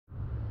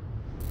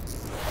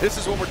This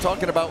is what we're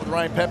talking about with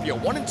Ryan Pepiot.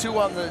 1-2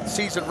 on the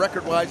season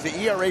record-wise, the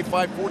ERA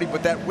 5.40,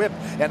 but that whip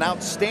an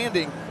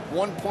outstanding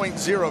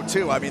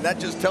 1.02. I mean, that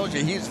just tells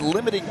you he's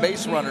limiting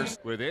base runners.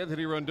 With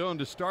Anthony Rendon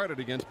to start it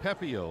against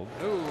Pepiot.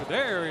 Ooh,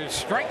 there is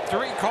strike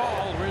three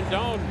called.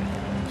 Rendon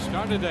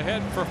started to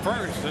head for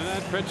first, and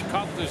that pitch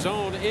caught the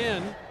zone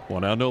in. Well,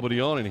 now nobody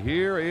on, and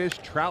here is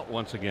Trout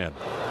once again.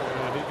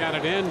 And he got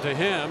it in to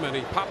him, and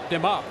he popped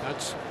him up.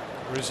 That's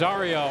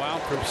Rosario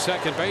out from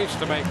second base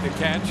to make the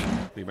catch.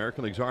 The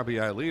American League's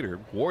RBI leader.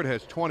 Ward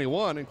has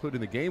 21,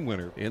 including the game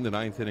winner in the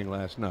 9th inning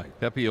last night.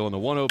 Pepiot on the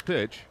 1-0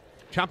 pitch.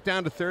 Chopped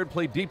down to third,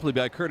 played deeply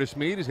by Curtis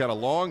Mead. He's got a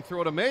long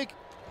throw to make.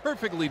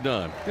 Perfectly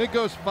done. It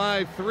goes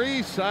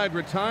 5-3, side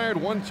retired,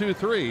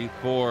 1-2-3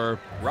 for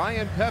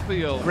Ryan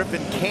Pepiot.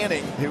 Griffin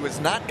Canning, who has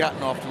not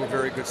gotten off to a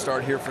very good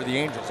start here for the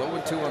Angels.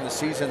 0-2 on the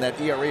season,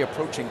 that ERA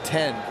approaching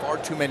 10. Far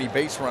too many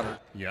base runners.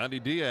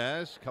 Yandy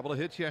Diaz, a couple of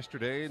hits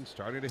yesterday and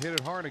starting to hit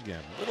it hard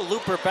again. Little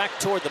looper back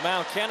toward the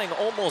mound. Canning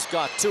almost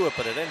got to it,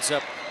 but it ends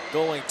up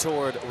going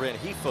toward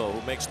Rengifo,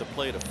 who makes the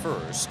play to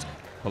first.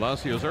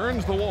 Palacios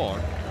earns the walk,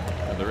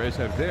 and the Rays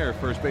have their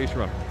first base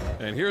runner.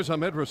 And here's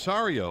Ahmed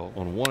Rosario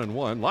on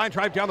 1-1. Line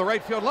drive down the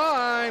right field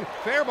line.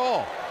 Fair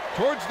ball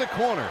towards the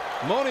corner.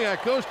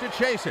 Moniak goes to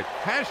chase it.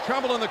 Has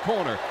trouble in the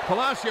corner.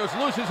 Palacios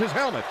loses his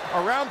helmet.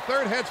 Around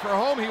third, heads for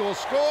home. He will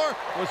score.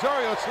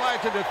 Rosario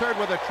slides into third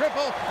with a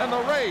triple, and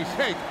the Rays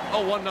take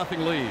a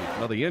 1-0 lead.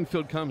 Now the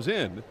infield comes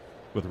in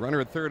with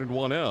runner at third and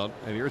one out.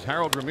 And here's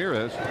Harold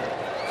Ramirez.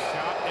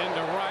 Shot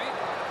into right.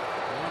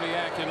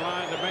 Moniak in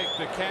line to make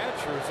the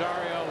catch.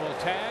 Rosario will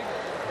tag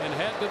and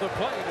head to the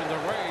plate, and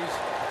the Rays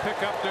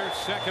pick up their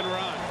second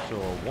run. So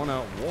a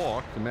one-out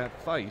walk to Matt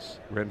Thaiss.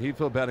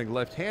 Rengifo batting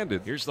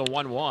left-handed. Here's the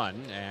 1-1,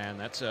 and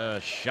that's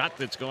a shot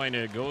that's going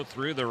to go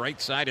through the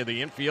right side of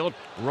the infield.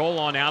 Roll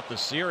on out the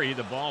Siri.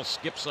 The ball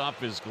skips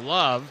off his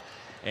glove,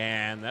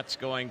 and that's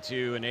going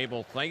to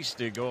enable Thaiss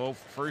to go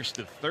first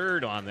to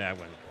third on that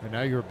one. And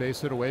now you're a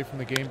base hit away from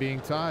the game being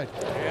tied.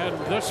 And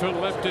this one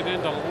lifted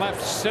into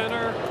left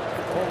center.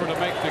 Over to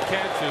make the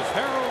catch is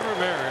Harold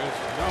Ramirez.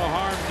 No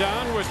harm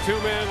done with 2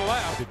 men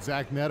left. It's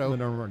Zach Neto, the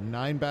number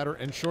 9 batter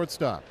and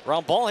shortstop.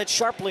 Ground ball hit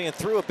sharply and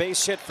through, a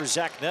base hit for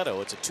Zach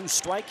Neto. It's a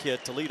 2-strike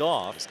hit to lead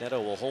off.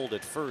 Neto will hold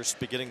it first,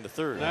 beginning the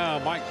third. Now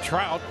Mike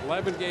Trout,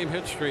 11-game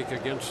hit streak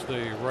against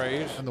the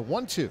Rays. And the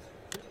 1-2.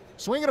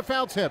 Swing and a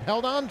foul tip,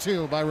 held on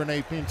to by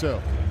Rene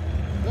Pinto.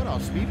 Good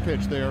off-speed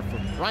pitch there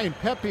from Ryan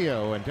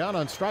Pepiot, and down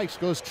on strikes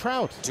goes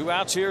Trout. 2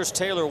 outs. Here's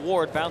Taylor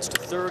Ward, bounced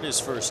to third his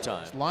first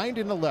time. Lined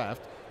in the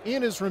left.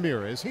 In is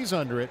Ramirez. He's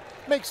under it.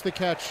 Makes the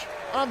catch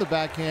on the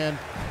backhand.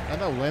 And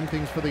that'll end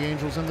things for the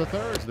Angels in the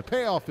third. The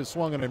payoff is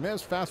swung and a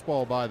miss.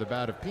 Fastball by the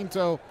bat of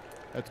Pinto.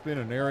 That's been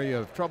an area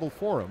of trouble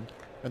for him.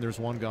 And there's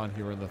one gone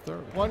here in the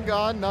third. One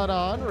gone, not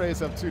on.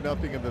 Rays up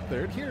 2-0 in the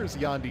third. Here's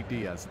Yandy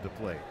Diaz at the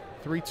plate.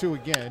 3-2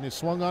 again is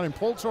swung on and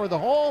pulled toward the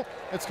hole.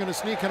 It's going to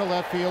sneak in a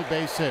left field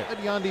base hit.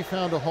 Yandy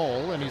found a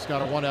hole, and he's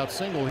got a 1-out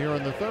single here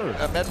in the third.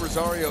 Ahmed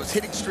Rosario's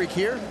hitting streak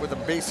here with a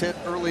base hit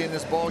early in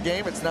this ball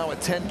game. It's now a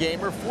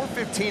 10-gamer,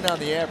 415 on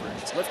the average.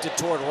 It's lifted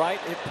toward right,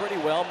 hit pretty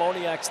well.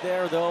 Moniak's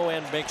there though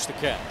and makes the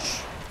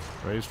catch.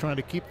 Rays trying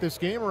to keep this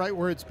game right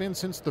where it's been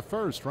since the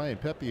first. Ryan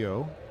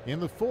Pepiot in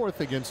the fourth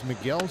against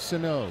Miguel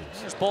Sano.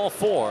 Here's ball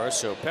 4,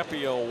 so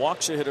Pepiot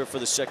walks a hitter for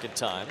the second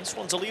time. This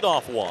one's a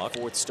leadoff walk.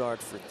 4th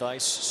start for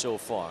Thaiss so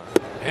far.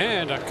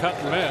 And a cut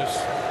and miss.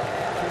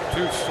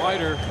 2-2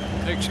 slider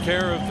takes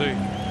care of the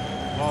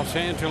Los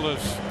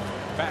Angeles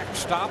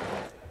backstop.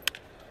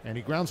 And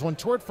he grounds one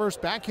toward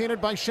first, backhanded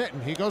by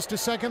Shenton. He goes to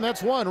second.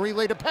 That's one.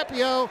 Relay to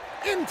Pepiot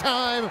in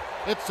time.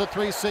 It's a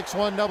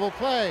 3-6-1 double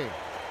play.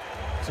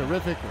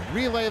 Terrific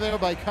relay there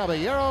by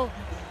Caballero,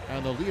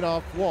 and the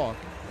leadoff walk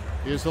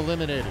is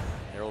eliminated.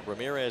 Harold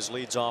Ramirez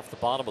leads off the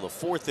bottom of the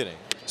 4th inning.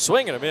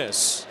 Swing and a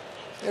miss.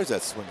 There's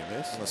that swing and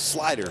miss. And a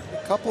slider.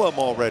 A couple of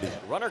them already.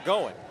 Runner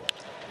going.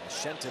 And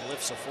Shenton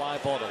lifts a fly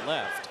ball to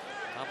left.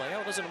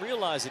 Caballero doesn't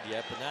realize it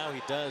yet, but now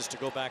he does to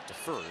go back to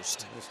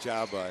first. Nice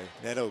job by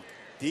Neto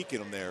deking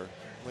him there.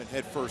 Went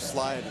head first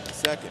slide into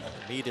second.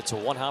 Mead, it's a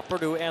one-hopper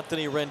to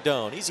Anthony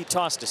Rendon. Easy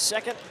toss to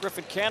second.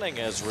 Griffin Canning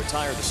has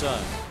retired the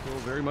side. Still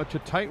very much a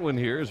tight one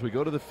here as we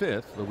go to the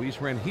 5th. Luis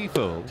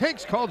Rengifo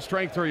takes called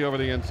strike 3 over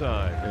the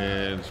inside.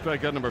 And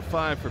strikeout number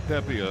 5 for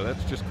Pepiot.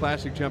 That's just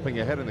classic jumping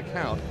ahead in the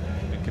count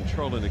and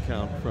controlling the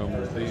count from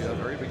the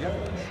very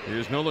beginning.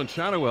 Here's Nolan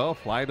Shotwell,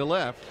 fly to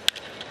left.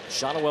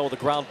 Shotwell with a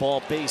ground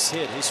ball base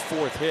hit, his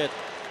 4th hit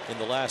in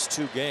the last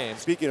 2 games.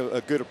 Speaking of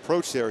a good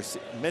approach there,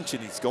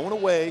 mentioned he's going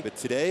away, but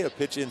today a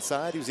pitch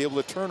inside, he was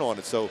able to turn on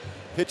it. So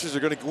pitchers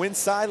are going to go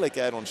inside like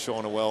that on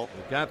Shotwell.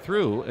 Got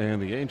through,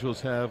 and the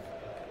Angels have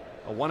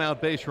a 1-out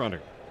base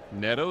runner.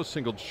 Neto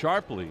singled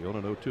sharply on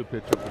an 0-2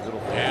 pitch up the middle.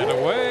 And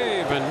a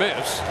wave and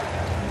miss.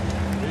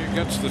 He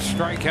gets the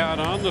strikeout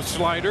on the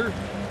slider.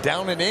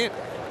 Down and in.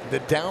 the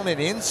down and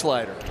in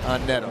slider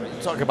on Neto.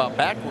 You talk about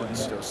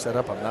backwards still set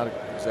up. I'm not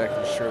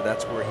exactly sure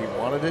that's where he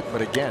wanted it,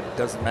 but again, it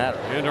doesn't matter.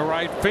 Into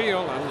right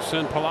field, and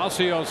send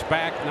Palacios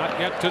back, not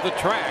yet to the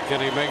track,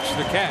 and he makes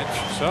the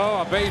catch. So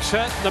a base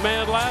hit, the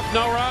man left,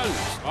 no runs.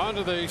 On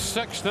to the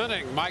 6th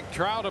inning. Mike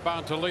Trout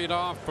about to lead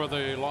off for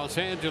the Los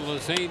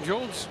Angeles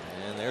Angels.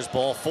 And there's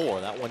ball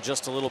 4. That one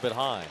just a little bit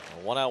high.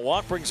 A 1-out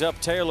walk brings up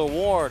Taylor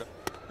Ward.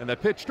 And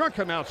that pitch struck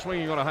him out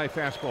swinging on a high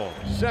fastball.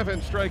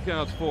 7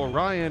 strikeouts for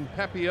Ryan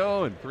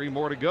Pepio and 3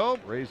 more to go.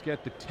 Rays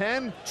get to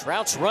 10.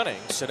 Trout's running.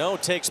 Sano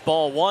takes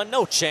ball 1.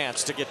 No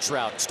chance to get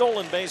Trout.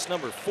 Stolen base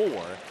number 4. And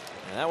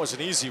that was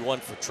an easy one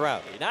for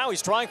Trout. Now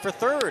he's trying for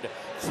 3rd.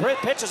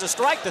 Pitch is a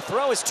strike. The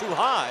throw is too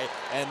high.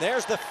 And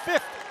there's the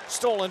 5th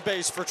stolen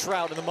base for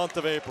Trout in the month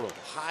of April.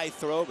 High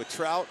throw, but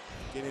Trout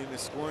getting in the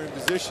scoring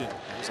position.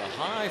 There's a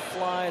high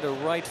fly to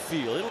right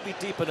field. It'll be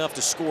deep enough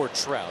to score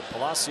Trout.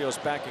 Palacios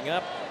backing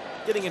up.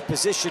 Getting in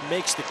position,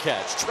 makes the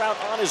catch. Trout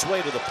on his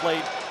way to the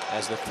plate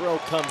as the throw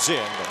comes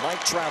in. But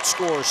Mike Trout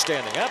scores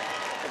standing up.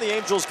 And the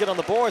Angels get on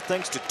the board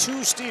thanks to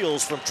 2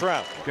 steals from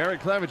Trout. Garrett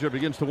Clevenger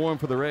begins to warm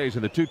for the Rays,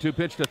 and the 2-2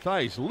 pitch to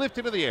Theis.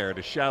 Lifted in the air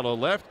to shallow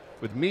left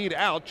with Meade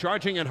out.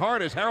 Charging in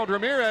hard is Harold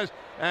Ramirez.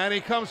 And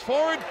he comes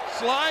forward,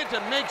 slides,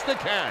 and makes the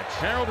catch.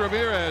 Harold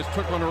Ramirez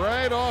took one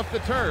right off the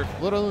turf.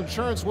 Little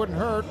insurance wouldn't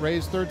hurt.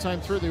 Rays 3rd time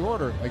through the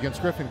order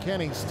against Griffin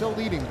Canning. Still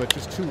leading, but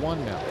just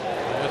 2-1 now.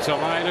 It's a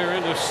liner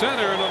into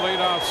center and a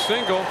leadoff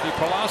single. The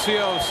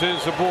Palacios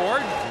is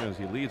aboard. As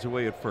he leads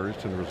away at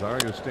first, and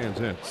Rosario stands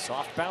in.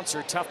 Soft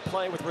bouncer, tough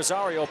play with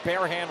Rosario.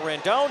 Bare hand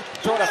Rendon.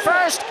 Throw to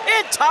first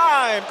in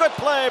time. Good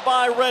play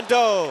by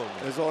Rendon.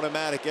 It's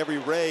automatic. Every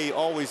Ray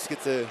always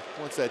gets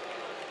wants that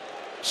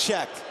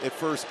checked at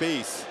first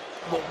base.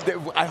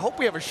 Well, I hope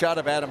we have a shot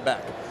of Adam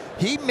Beck.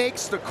 He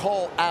makes the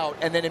call out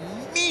and then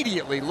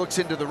immediately looks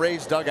into the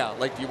Rays dugout.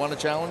 Like, do you want a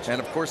challenge? And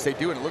of course they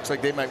do, and it looks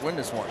like they might win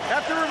this one.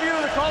 After review,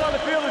 the call on the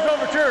field is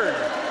overturned.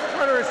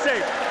 Runner is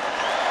safe.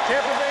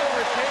 Tampa Bay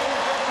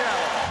retains the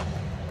challenge.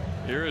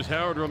 Here is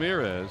Harold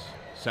Ramirez.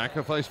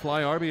 Sacrifice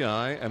fly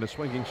RBI and a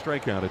swinging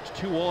strikeout. It's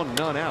 2 on,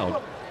 none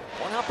out.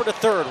 One hopper to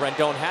 3rd.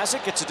 Rendon has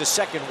it. Gets it to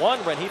 2nd. 1.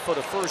 Rengifo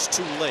to 1st.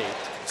 Too late.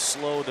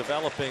 Slow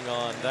developing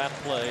on that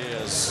play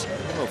as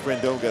I don't know if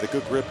Rendon got a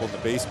good grip on the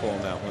baseball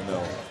in that one,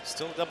 though.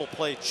 still a double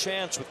play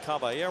chance with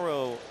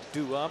Caballero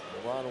due up.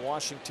 Ron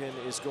Washington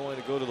is going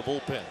to go to the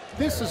bullpen.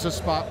 This is a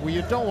spot where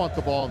you don't want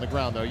the ball on the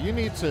ground, though. You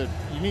need to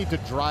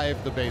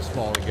drive the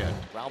baseball again.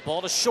 Ground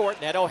ball to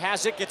short. Neto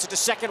has it. Gets it to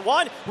 2nd.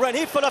 1.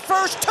 Rengifo to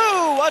 1st. 2.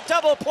 A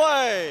double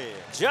play.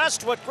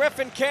 Just what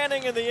Griffin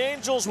Canning and the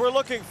Angels were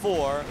looking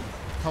for.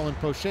 Colin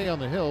Poche on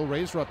the hill.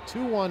 Rays are up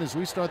 2-1 as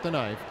we start the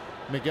 9th.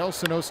 Miguel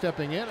Sano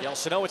stepping in. Miguel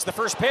Sano, it's the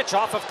first pitch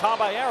off of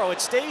Caballero. It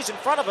stays in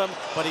front of him,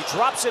 but he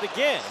drops it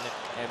again.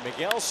 And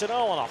Miguel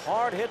Sano on a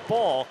hard hit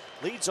ball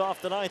leads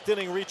off the 9th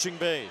inning, reaching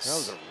base. That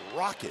was a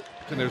rocket.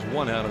 And there's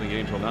 1 out of the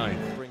Angel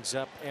 9th. Brings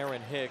up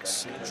Aaron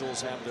Hicks.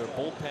 Angels have their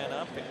bullpen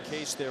up in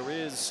case there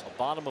is a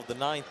bottom of the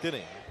 9th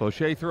inning.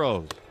 Poche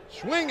throws.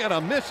 Swing and a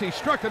miss. He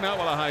struck him out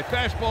with a high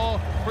fastball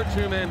for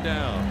 2 men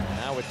down.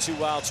 Now with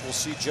 2 outs, we'll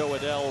see Joe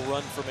Adell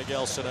run for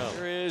Miguel Sano.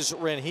 Here is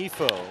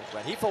Rengifo.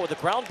 Rengifo with the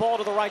ground ball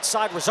to the right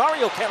side.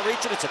 Rosario can't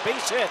reach it. It's a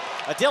base hit.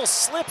 Adell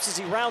slips as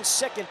he rounds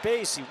 2nd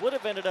base. He would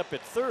have ended up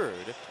at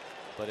 3rd,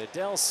 but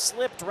Adell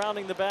slipped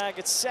rounding the bag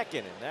at 2nd.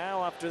 And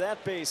now after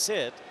that base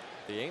hit,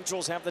 the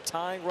Angels have the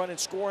tying run in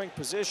scoring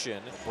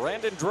position.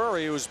 Brandon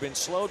Drury, who's been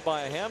slowed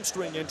by a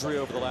hamstring injury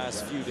over the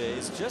last few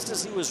days, just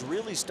as he was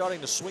really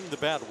starting to swing the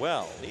bat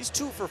well. He's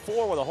 2 for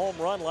 4 with a home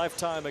run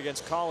lifetime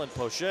against Colin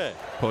Poche.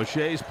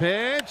 Poche's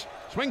pitch.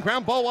 Swing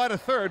ground ball wide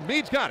of 3rd.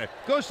 Meade's got it.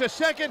 Goes to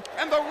 2nd,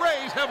 and the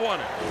Rays have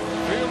won it.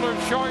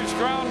 Fielder's choice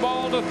ground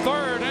ball to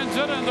 3rd ends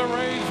it, and the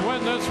Rays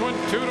win this one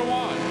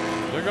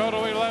 2-1 to go to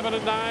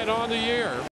 11-9 on the year.